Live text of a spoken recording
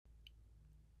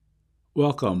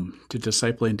Welcome to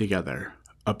Discipling Together,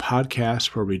 a podcast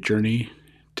where we journey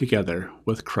together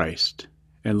with Christ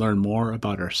and learn more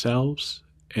about ourselves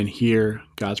and hear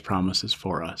God's promises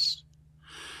for us.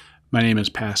 My name is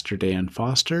Pastor Dan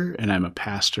Foster, and I'm a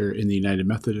pastor in the United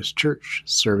Methodist Church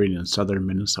serving in southern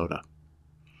Minnesota.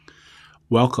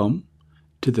 Welcome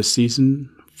to the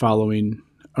season following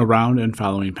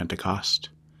Pentecost.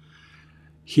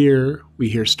 Here we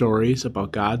hear stories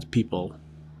about God's people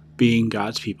being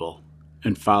God's people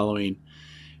and following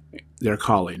their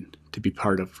calling to be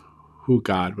part of who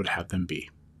God would have them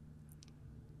be.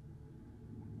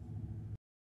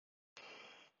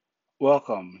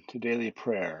 Welcome to Daily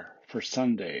Prayer for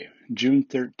Sunday, June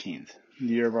 13th, the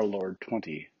year of our Lord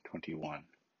 2021.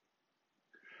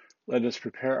 Let us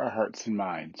prepare our hearts and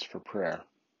minds for prayer.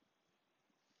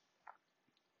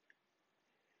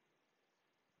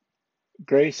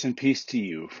 Grace and peace to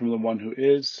you from the one who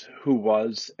is, who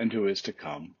was, and who is to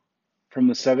come, from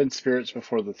the seven spirits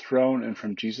before the throne, and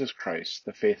from Jesus Christ,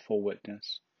 the faithful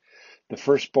witness, the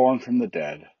firstborn from the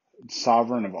dead, and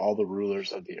sovereign of all the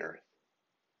rulers of the earth.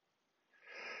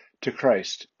 To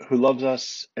Christ, who loves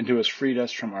us and who has freed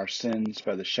us from our sins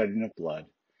by the shedding of blood,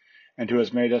 and who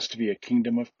has made us to be a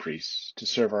kingdom of priests to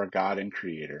serve our God and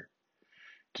Creator.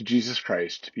 To Jesus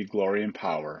Christ be glory and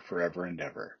power forever and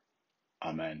ever.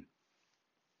 Amen.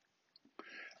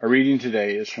 Our reading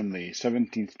today is from the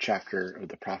 17th chapter of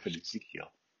the prophet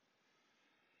Ezekiel.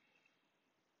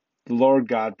 The Lord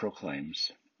God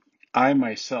proclaims, I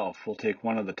myself will take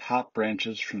one of the top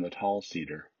branches from the tall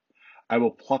cedar. I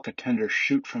will pluck a tender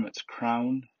shoot from its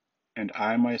crown, and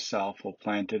I myself will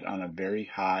plant it on a very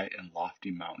high and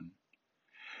lofty mountain.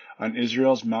 On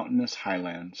Israel's mountainous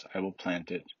highlands I will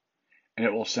plant it, and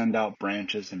it will send out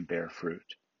branches and bear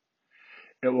fruit.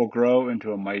 It will grow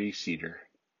into a mighty cedar.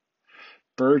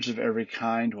 Birds of every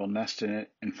kind will nest in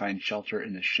it and find shelter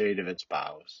in the shade of its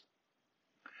boughs.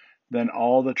 Then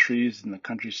all the trees in the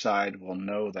countryside will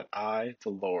know that I, the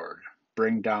Lord,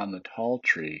 bring down the tall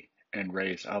tree and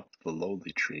raise up the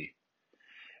lowly tree.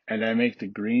 And I make the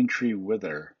green tree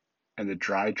wither and the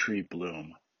dry tree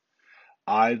bloom.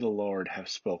 I, the Lord, have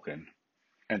spoken,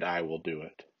 and I will do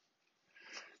it.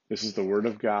 This is the word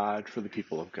of God for the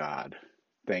people of God.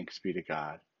 Thanks be to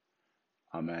God.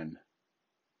 Amen.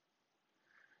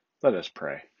 Let us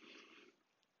pray.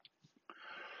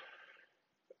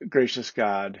 Gracious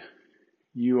God,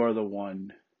 you are the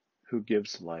one who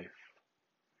gives life,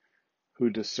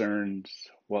 who discerns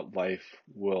what life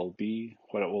will be,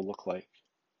 what it will look like.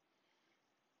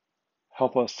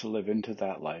 Help us to live into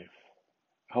that life.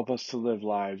 Help us to live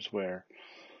lives where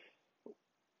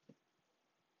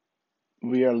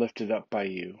we are lifted up by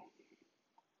you,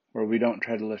 where we don't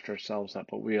try to lift ourselves up,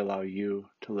 but we allow you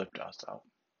to lift us up.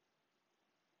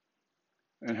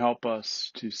 And help us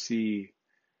to see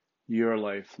your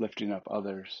life lifting up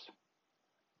others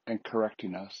and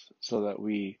correcting us so that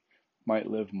we might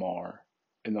live more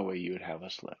in the way you would have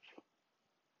us live.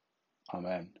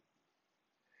 Amen.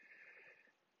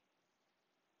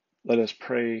 Let us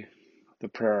pray the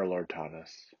prayer our Lord taught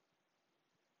us.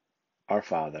 Our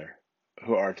Father,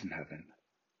 who art in heaven,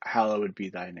 hallowed be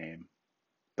thy name.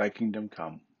 Thy kingdom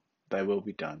come, thy will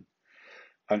be done,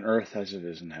 on earth as it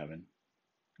is in heaven.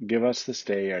 Give us this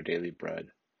day our daily bread,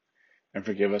 and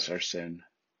forgive us our sin,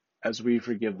 as we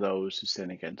forgive those who sin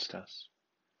against us.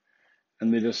 And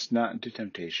lead us not into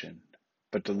temptation,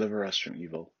 but deliver us from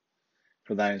evil.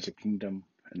 For thine is the kingdom,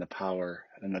 and the power,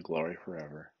 and the glory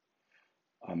forever.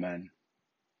 Amen.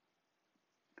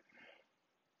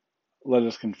 Let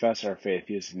us confess our faith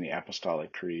using the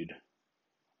Apostolic Creed.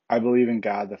 I believe in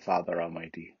God the Father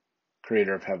Almighty,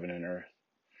 creator of heaven and earth.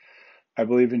 I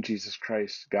believe in Jesus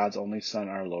Christ, God's only Son,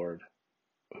 our Lord,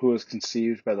 who was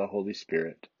conceived by the Holy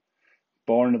Spirit,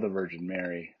 born of the Virgin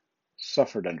Mary,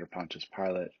 suffered under Pontius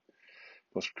Pilate,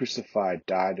 was crucified,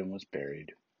 died, and was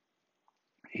buried.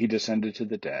 He descended to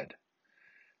the dead.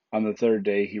 On the third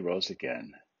day he rose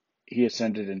again. He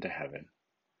ascended into heaven,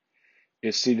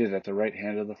 is seated at the right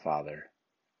hand of the Father,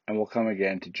 and will come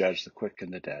again to judge the quick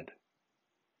and the dead.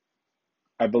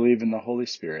 I believe in the Holy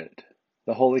Spirit,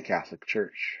 the Holy Catholic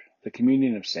Church, the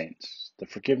communion of saints, the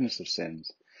forgiveness of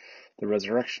sins, the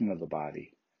resurrection of the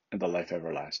body, and the life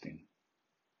everlasting.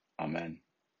 Amen.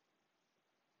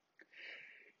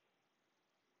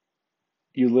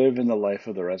 You live in the life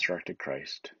of the resurrected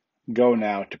Christ. Go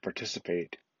now to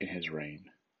participate in his reign.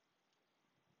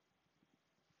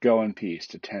 Go in peace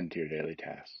to tend to your daily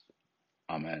tasks.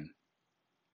 Amen.